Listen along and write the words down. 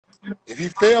If he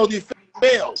failed, he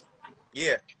failed.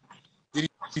 Yeah. Did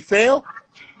he fail?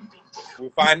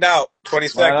 We'll find out.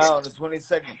 22nd. Find out on the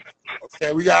 22nd.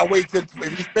 Okay, we gotta wait till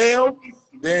if he failed,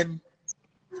 then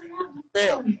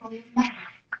fail.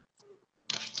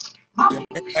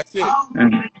 That's it.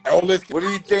 All this What do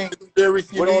you think?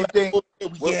 conspiracy What and do all you that think?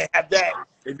 bullshit, we can't have that.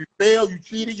 If you fail, you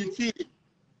cheated, you cheated.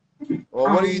 Or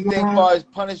what do you think as far as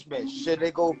punishment? Should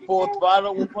they go full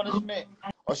throttle with punishment?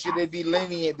 Or should they be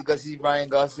lenient because he's Ryan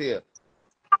Garcia?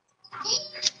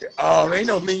 Ain't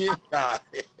no lenient. Nah,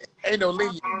 ain't no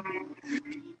lenient.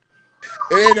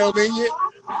 It ain't no lenient.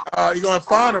 You're gonna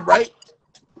find him, right?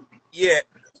 Yeah.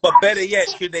 But better yet,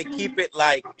 should they keep it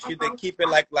like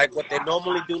what they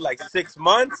normally do, like 6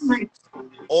 months?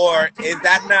 Or is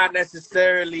that not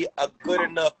necessarily a good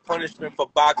enough punishment for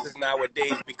boxers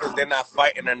nowadays because they're not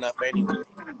fighting enough anyway?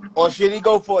 Or should he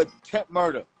go for attempt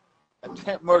murder?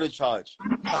 Attempt murder charge.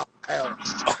 Oh, hell.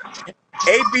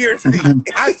 A, B, or C?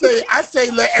 I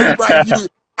say let everybody use.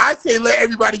 I say let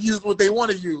everybody use what they want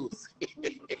to use.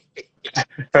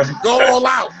 Go all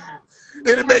out.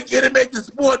 It'll make the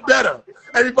sport better.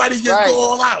 Everybody just go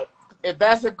all out. If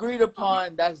that's agreed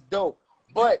upon, that's dope.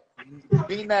 But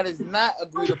being that is not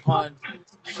agreed upon,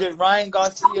 should Ryan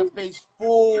Garcia face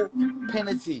full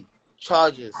penalty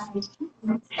charges?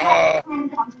 I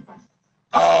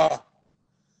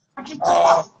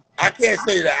can't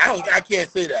say that. I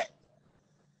can't say that.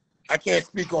 I can't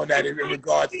speak on that in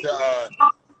regards to,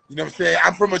 you know what I'm saying?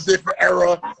 I'm from a different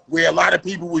era where a lot of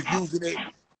people was using it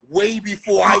way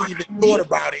before I even thought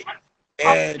about it.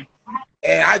 And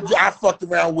I fucked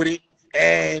around with it.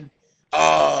 And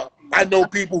I know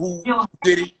people who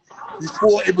did it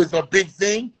before it was a big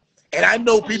thing. And I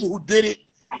know people who did it.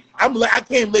 I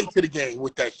came late to the game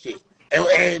with that shit.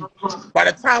 And by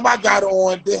the time I got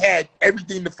on, they had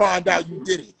everything to find out you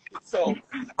did it. So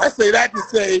I say that to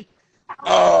say,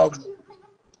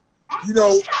 you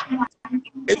know,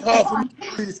 it's hard for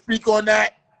me to speak on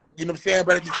that. You know what I'm saying?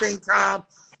 But at the same time,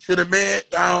 should a man?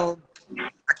 I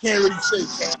can't really say.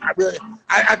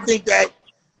 I think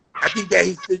that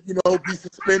he should, you know, be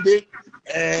suspended,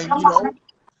 and you know.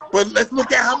 But let's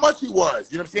look at how much he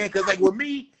was. You know what I'm saying? Because like with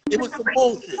me, it was some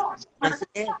bullshit. You know what I'm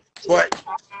saying? But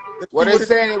what they're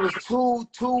saying, it was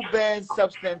two banned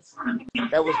substance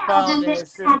that was found in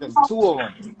his system. 2 of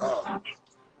them.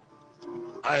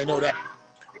 I didn't know that.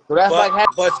 So that's like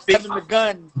having the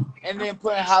gun and then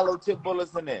putting hollow tip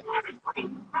bullets in there.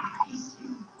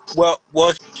 Well,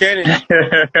 Shannon,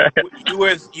 you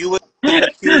was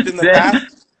accused in the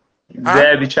past.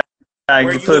 Zab be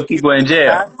trying to put people in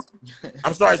jail.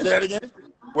 I'm sorry, say that again.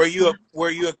 Were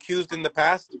you accused in the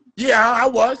past? Yeah, I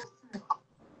was.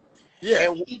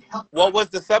 Yeah. And what was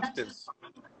the substance?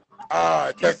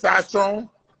 Testosterone.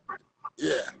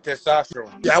 Yeah,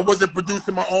 testosterone. Yeah, I wasn't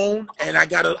producing my own, and I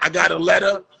got a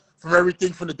letter from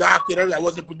everything from the doctor. I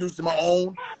wasn't producing my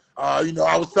own. You know,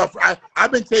 I was suffering.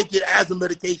 I've been taking asthma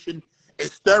medication and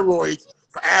steroids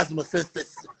for asthma since the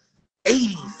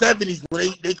 80s, 70s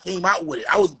when they came out with it.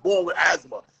 I was born with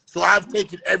asthma, so I've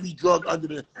taken every drug under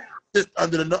the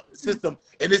system,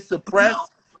 and it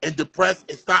suppressed and depressed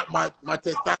and stopped my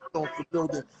testosterone from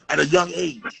building at a young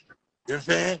age. You know what I'm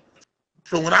saying?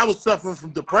 So when I was suffering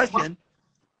from depression,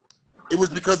 it was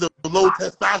because of the low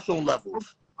testosterone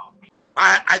levels.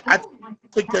 I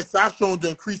take testosterone to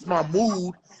increase my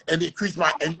mood and increase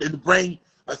my and bring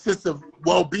a sense of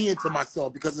well-being to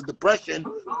myself because of depression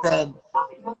from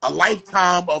a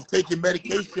lifetime of taking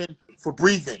medication for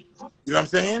breathing. You know what I'm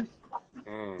saying?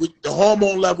 With the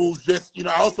hormone levels, just, you know,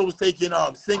 I also was taking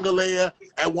single layer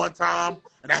at one time,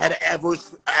 and I had an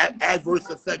adverse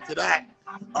effect to that.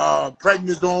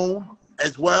 Prednisone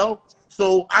as well.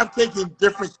 So I've taken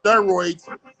different steroids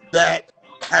that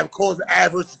have caused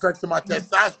adverse effects to my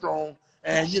testosterone,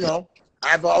 and you know,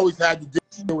 I've always had to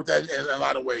deal with that in a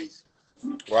lot of ways.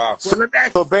 Wow. So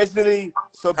basically,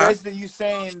 you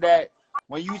saying that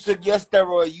when you took your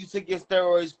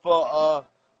steroids for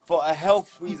a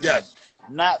health reason, yes,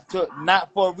 not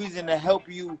for a reason to help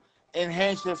you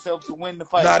enhance yourself to win the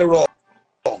fight. Not at all.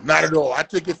 Not at all. I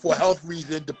took it for a health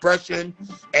reason, depression,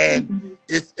 and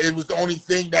it was the only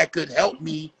thing that could help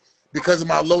me because of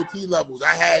my low T levels.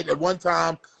 I had at one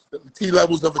time the T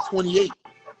levels of a 28.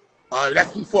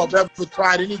 That's before I've ever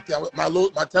tried anything. My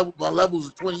levels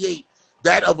are 28.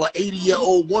 That of an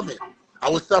 80-year-old woman. I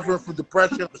was suffering from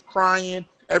depression. I was crying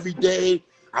every day.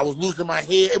 I was losing my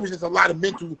head. It was just a lot of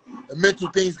mental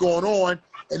things going on.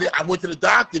 And then I went to the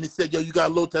doctor and he said, "Yo, you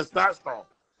got low testosterone."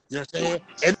 You know what I'm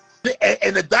saying?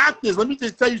 And the doctors, let me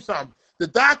just tell you something. The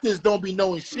doctors don't be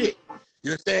knowing shit. You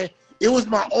know what I'm saying? It was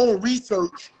my own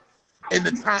research in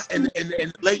the time in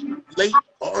late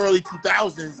or early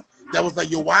 2000s that was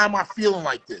like, yo, why am I feeling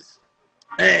like this?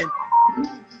 And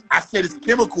I said it's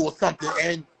chemical or something,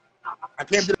 and I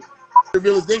came to the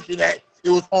realization that it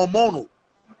was hormonal.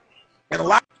 And a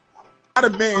lot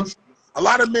of men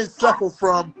suffer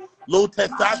from low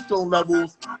testosterone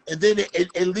levels, and then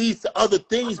it leads to other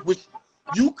things which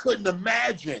you couldn't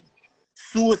imagine: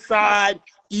 suicide,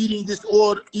 eating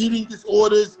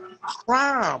disorders,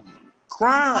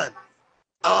 crime,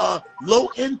 low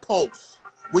impulse.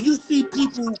 When you see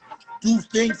people do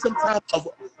things sometimes of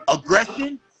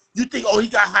aggression, you think, oh, he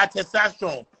got high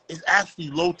testosterone. It's actually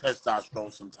low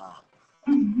testosterone sometimes.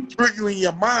 Triggering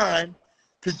your mind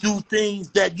to do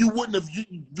things that you wouldn't have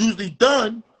usually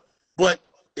done, but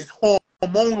it's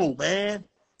hormonal, man.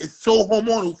 It's so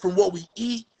hormonal, from what we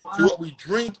eat to what we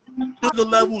drink, sugar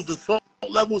levels, the salt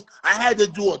levels. I had to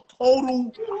do a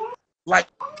total, like,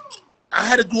 I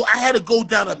had to go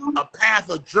down a path,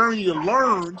 a journey to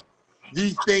learn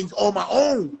these things on my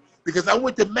own, because I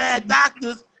went to mad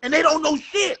doctors and they don't know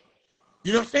shit.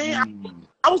 You know what I'm saying?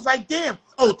 I was like, damn,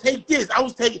 oh, take this. I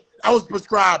was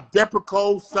prescribed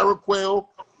Depakote, Seroquel.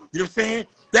 You know what I'm saying?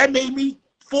 That made me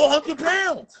 400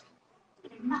 pounds.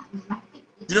 You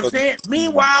know what I'm saying?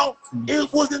 Meanwhile,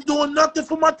 it wasn't doing nothing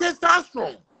for my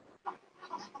testosterone.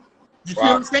 You see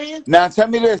what I'm saying? Now tell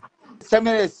me this.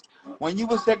 When you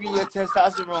were taking your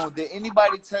testosterone, did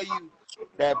anybody tell you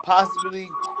that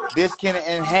possibly this can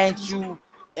enhance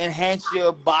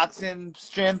your boxing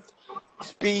strength,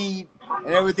 speed,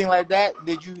 and everything like that?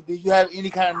 Did you have any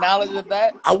kind of knowledge of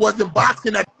that? I wasn't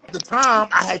boxing at the time.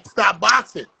 I had stopped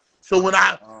boxing. So when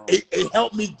it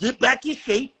helped me get back in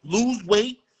shape, lose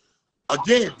weight,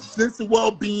 again, sense of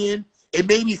well-being. It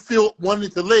made me feel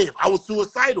wanting to live. I was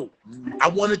suicidal. I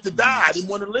wanted to die. I didn't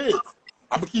want to live.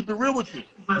 I'm going to keep it real with you.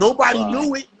 Nobody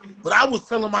knew it, but I was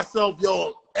telling myself,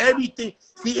 yo, everything.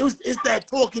 See, it's that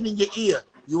talking in your ear.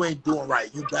 You ain't doing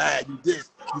right. You bad. You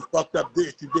this. You fucked up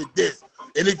this. You did this.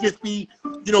 And it just be,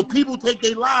 you know, people take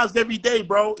their lives every day,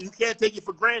 bro. You can't take it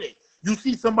for granted. You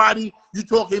see somebody, you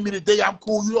talking to me today, I'm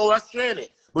cool. You know, that's Shannon.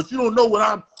 But you don't know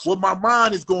what my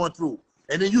mind is going through.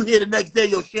 And then you hear the next day,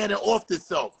 yo, Shannon off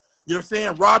itself. You know what I'm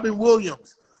saying? Robin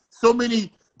Williams. So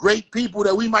many great people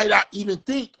that we might not even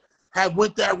think have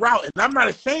went that route. And I'm not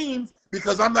ashamed,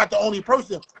 because I'm not the only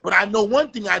person. But I know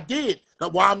one thing I did.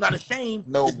 Why I'm not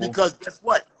ashamed is because, guess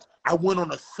what? I went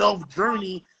on a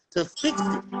self-journey to fix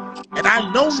it. And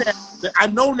I know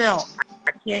now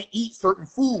I can't eat certain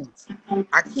foods.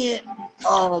 I can't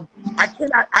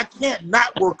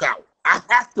not work out. I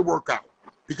have to work out.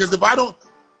 Because if I don't,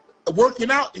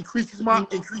 working out increases my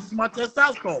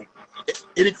testosterone.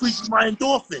 It increases my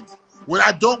endorphins. When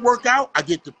I don't work out, I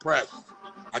get depressed.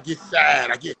 I get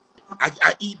sad.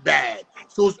 I eat bad.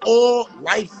 So it's all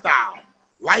lifestyle.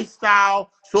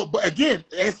 So, but again,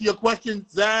 to answer your question,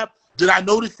 Zab, did I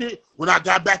notice it when I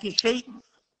got back in shape?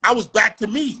 I was back to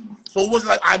me. So it wasn't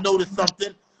like I noticed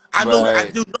something. I know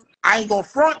I ain't gonna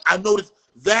front. I noticed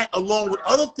that, along with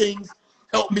other things,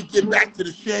 helped me get back to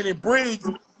the Shannon Briggs.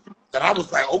 That I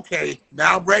was like, okay,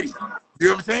 now I'm ready. You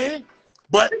know what I'm saying?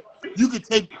 But you could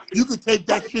take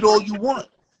that shit all you want.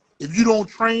 If you don't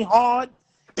train hard,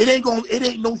 it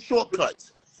ain't no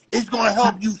shortcuts. It's gonna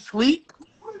help you sleep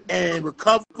and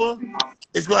recover.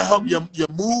 It's gonna help your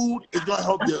mood. It's gonna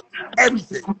help your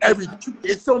everything.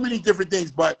 It's so many different things,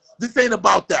 but this ain't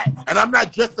about that. And I'm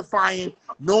not justifying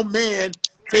no man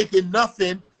taking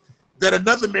nothing that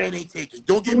another man ain't taking.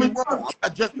 Don't get me wrong. I'm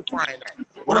not justifying that.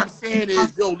 What I'm saying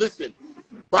is, yo, listen,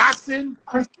 boxing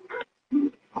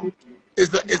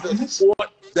is a sport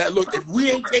that, look, if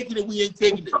we ain't taking it, we ain't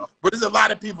taking it. But there's a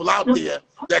lot of people out there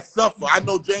that suffer. I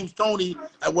know James Toney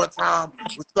at one time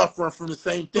was suffering from the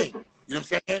same thing. You know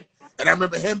what I'm saying? And I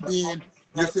remember him being, you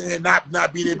know what I'm saying,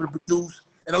 not being able to produce.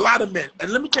 And a lot of men.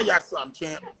 And let me tell y'all something,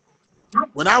 champ.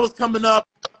 When I was coming up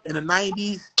in the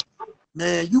 90s,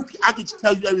 man, I could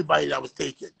tell you everybody that was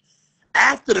taken.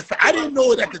 After the fact, I didn't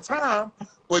know it at the time,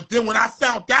 but then when I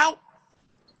found out,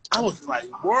 I was like,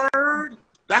 word,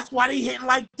 that's why they hitting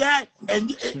like that.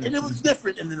 And it was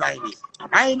different in the 90s.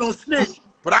 I ain't no snitch,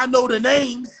 but I know the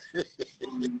names.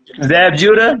 Zab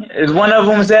Judah? Is one of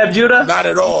them Zab Judah? Not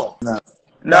at all. No.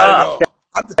 Not at all.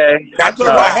 I'm talking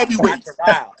about heavyweights.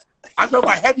 I'm talking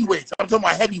about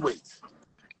heavyweights.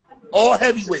 All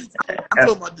heavyweights. I'm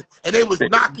talking about, and they was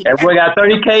knocking. That boy got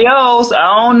 30 KOs. I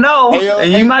don't know. Hey, yo,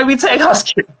 and you might be taking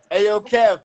us. Hey, yo, Kev.